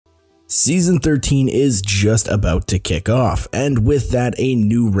Season 13 is just about to kick off, and with that, a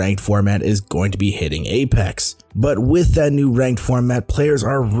new ranked format is going to be hitting Apex. But with that new ranked format, players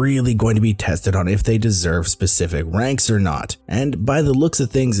are really going to be tested on if they deserve specific ranks or not. And by the looks of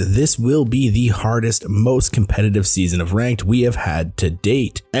things, this will be the hardest, most competitive season of ranked we have had to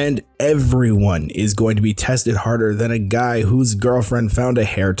date. And everyone is going to be tested harder than a guy whose girlfriend found a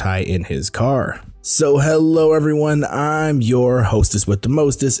hair tie in his car. So hello everyone, I'm your hostess with the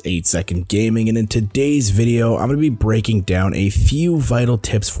mostest, 8 Second Gaming, and in today's video I'm going to be breaking down a few vital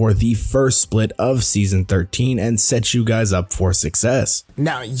tips for the first split of Season 13 and set you guys up for success.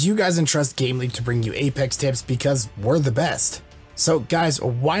 Now, you guys entrust GameLeap to bring you Apex tips because we're the best. So guys,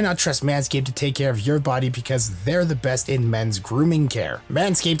 why not trust Manscaped to take care of your body because they're the best in men's grooming care.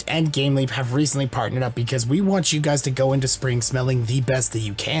 Manscaped and GameLeap have recently partnered up because we want you guys to go into spring smelling the best that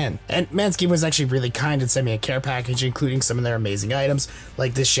you can. And Manscaped was actually really kind and sent me a care package including some of their amazing items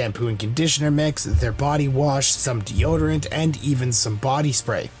like this shampoo and conditioner mix, their body wash, some deodorant, and even some body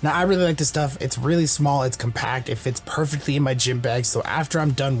spray. Now I really like this stuff. It's really small, it's compact, it fits perfectly in my gym bag, so after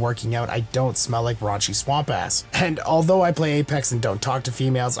I'm done working out I don't smell like raunchy swamp ass. And although I play Apex and don't talk to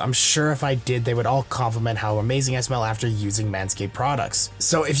females, I'm sure if I did they would all compliment how amazing I smell after using Manscaped products.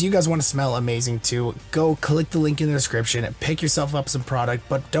 So if you guys want to smell amazing too, go click the link in the description, pick yourself up some product,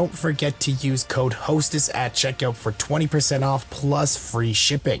 but don't forget to use code HOSTESS at checkout for 20% off plus free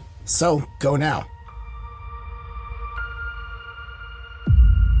shipping. So go now.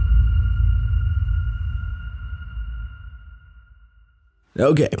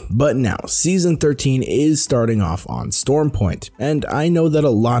 Okay, but now, Season 13 is starting off on Stormpoint, and I know that a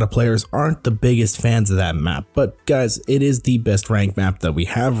lot of players aren't the biggest fans of that map, but guys, it is the best ranked map that we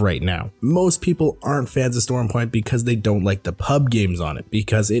have right now. Most people aren't fans of Stormpoint because they don't like the pub games on it,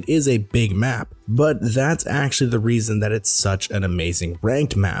 because it is a big map. But that's actually the reason that it's such an amazing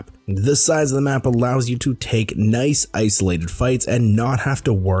ranked map. The size of the map allows you to take nice isolated fights and not have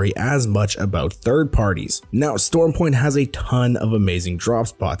to worry as much about third parties. Now, Stormpoint has a ton of amazing drop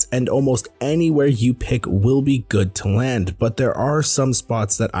spots, and almost anywhere you pick will be good to land, but there are some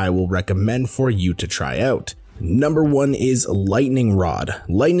spots that I will recommend for you to try out. Number 1 is Lightning Rod.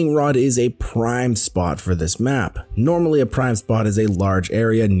 Lightning Rod is a prime spot for this map. Normally a prime spot is a large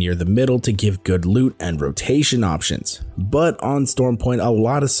area near the middle to give good loot and rotation options. But on Stormpoint a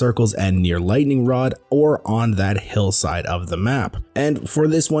lot of circles end near Lightning Rod or on that hillside of the map. And for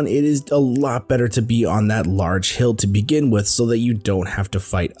this one it is a lot better to be on that large hill to begin with so that you don't have to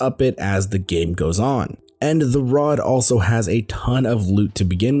fight up it as the game goes on. And the rod also has a ton of loot to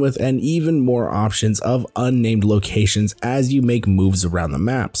begin with and even more options of unnamed locations as you make moves around the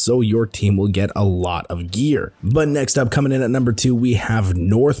map, so your team will get a lot of gear. But next up, coming in at number 2, we have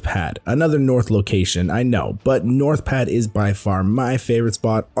North Pad. Another north location, I know, but North Pad is by far my favorite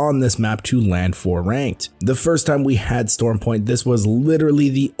spot on this map to land for ranked. The first time we had Stormpoint, this was literally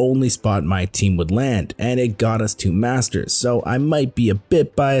the only spot my team would land, and it got us to Masters, so I might be a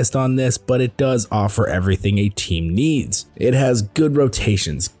bit biased on this, but it does offer everything a team needs. It has good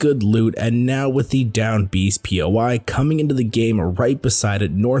rotations, good loot, and now with the Down Beast POI coming into the game right beside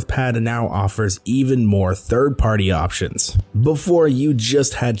it, North Pad now offers even more third-party options. Before you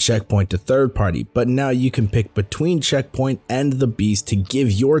just had Checkpoint to third-party, but now you can pick between Checkpoint and the Beast to give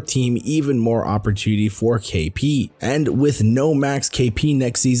your team even more opportunity for KP. And with no max KP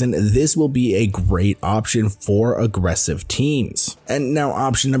next season, this will be a great option for aggressive teams. And now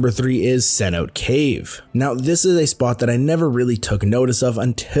option number 3 is Senout Cave. Now this is a spot that I never really took notice of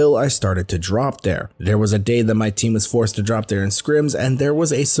until I started to drop there. There was a day that my team was forced to drop there in scrims, and there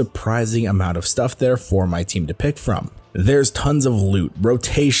was a surprising amount of stuff there for my team to pick from. There's tons of loot,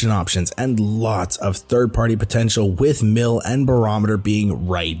 rotation options, and lots of third-party potential with mill and barometer being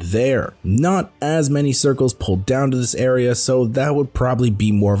right there. Not as many circles pulled down to this area, so that would probably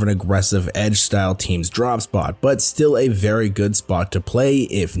be more of an aggressive edge-style team's drop spot, but still a very good spot to play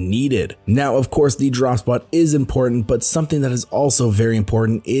if needed. Now, of course, the drop spot is important, but something that is also very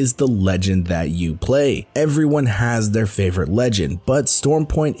important is the legend that you play. Everyone has their favorite legend, but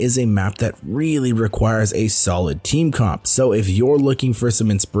Stormpoint is a map that really requires a solid team comp. So if you're looking for some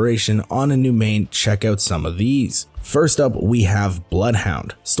inspiration on a new main, check out some of these. First up, we have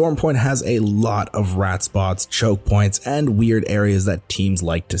Bloodhound. Stormpoint has a lot of rat spots, choke points, and weird areas that teams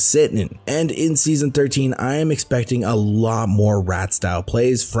like to sit in. And in Season 13, I am expecting a lot more rat style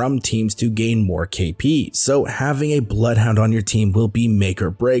plays from teams to gain more KP, so having a Bloodhound on your team will be make or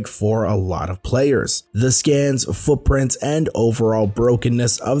break for a lot of players. The scans, footprints, and overall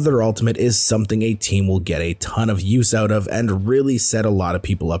brokenness of their ultimate is something a team will get a ton of use out of and really set a lot of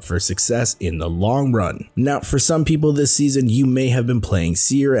people up for success in the long run. Now, for some people, people this season, you may have been playing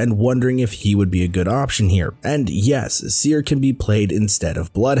Seer and wondering if he would be a good option here. And yes, Seer can be played instead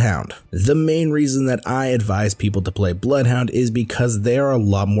of Bloodhound. The main reason that I advise people to play Bloodhound is because they are a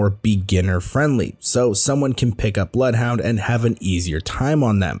lot more beginner friendly, so someone can pick up Bloodhound and have an easier time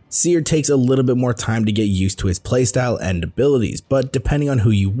on them. Seer takes a little bit more time to get used to his playstyle and abilities, but depending on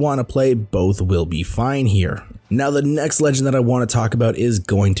who you want to play, both will be fine here. Now the next legend that I want to talk about is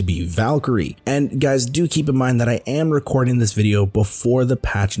going to be Valkyrie, and guys, do keep in mind that I am recording this video before the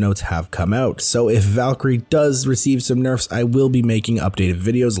patch notes have come out, so if Valkyrie does receive some nerfs, I will be making updated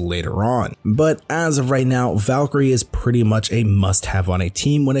videos later on. But as of right now, Valkyrie is pretty much a must-have on a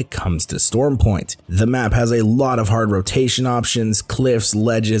team when it comes to Stormpoint. The map has a lot of hard rotation options, cliffs,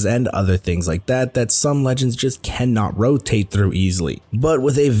 ledges, and other things like that some legends just cannot rotate through easily. But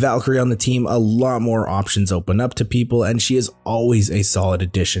with a Valkyrie on the team, a lot more options open up to people, and she is always a solid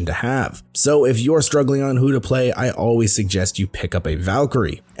addition to have. So if you're struggling on who to play, I always suggest you pick up a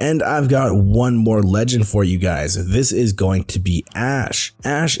Valkyrie. And I've got one more legend for you guys. This is going to be Ashe.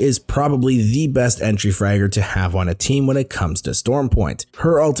 Ashe is probably the best entry fragger to have on a team when it comes to Stormpoint.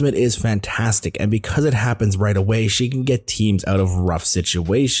 Her ultimate is fantastic, and because it happens right away, she can get teams out of rough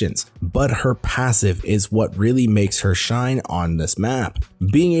situations. But her passive is what really makes her shine on this map.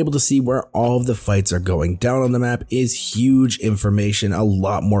 Being able to see where all of the fights are going down on the map is huge information a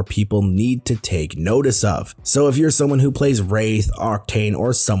lot more people need to take notice of. So if you're someone who plays Wraith, Octane,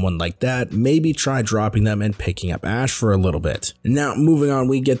 or someone like that, maybe try dropping them and picking up Ashe for a little bit. Now moving on,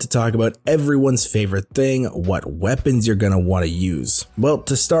 we get to talk about everyone's favorite thing, what weapons you're going to want to use. Well,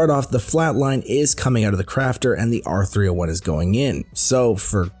 to start off, the flatline is coming out of the crafter and the R301 is going in. So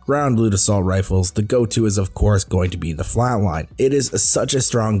for ground loot assault rifles, the go-to is of course going to be the flatline. It is such a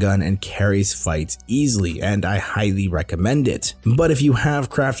strong gun and carries fights easily, and I highly recommend it. But if you have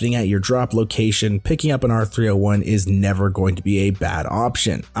crafting at your drop location, picking up an R301 is never going to be a bad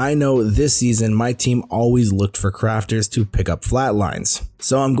option. I know this season my team always looked for crafters to pick up flatlines.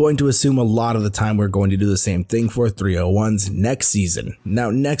 So I'm going to assume a lot of the time we're going to do the same thing for 301s next season.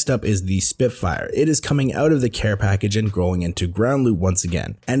 Now next up is the Spitfire. It is coming out of the care package and growing into ground loot once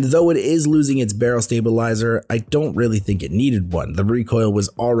again. And though it is losing its barrel stabilizer, I don't really think it needed one. The recoil was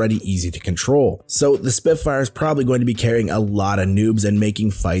already easy to control. So the Spitfire is probably going to be carrying a lot of noobs and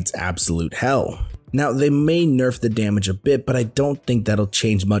making fights absolute hell. Now they may nerf the damage a bit, but I don't think that'll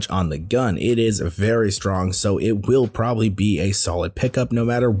change much on the gun. It is very strong, so it will probably be a solid pickup no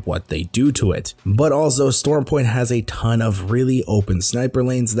matter what they do to it. But also Stormpoint has a ton of really open sniper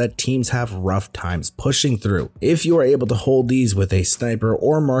lanes that teams have rough times pushing through. If you are able to hold these with a sniper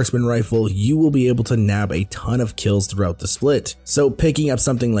or marksman rifle, you will be able to nab a ton of kills throughout the split. So picking up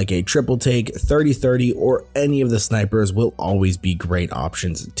something like a triple take, 30-30, or any of the snipers will always be great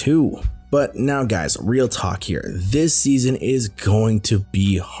options too. But now guys, real talk here. This season is going to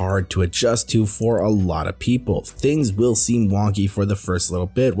be hard to adjust to for a lot of people. Things will seem wonky for the first little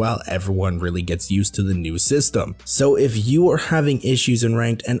bit while everyone really gets used to the new system. So if you are having issues in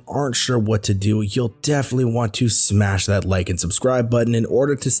ranked and aren't sure what to do, you'll definitely want to smash that like and subscribe button in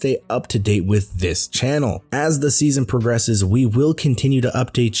order to stay up to date with this channel. As the season progresses, we will continue to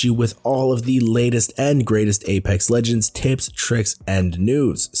update you with all of the latest and greatest Apex Legends tips, tricks, and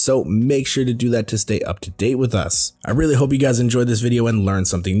news. So make sure to do that to stay up to date with us. I really hope you guys enjoyed this video and learned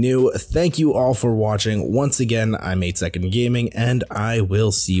something new. Thank you all for watching. Once again, I'm 8 Second Gaming, and I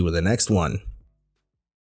will see you in the next one.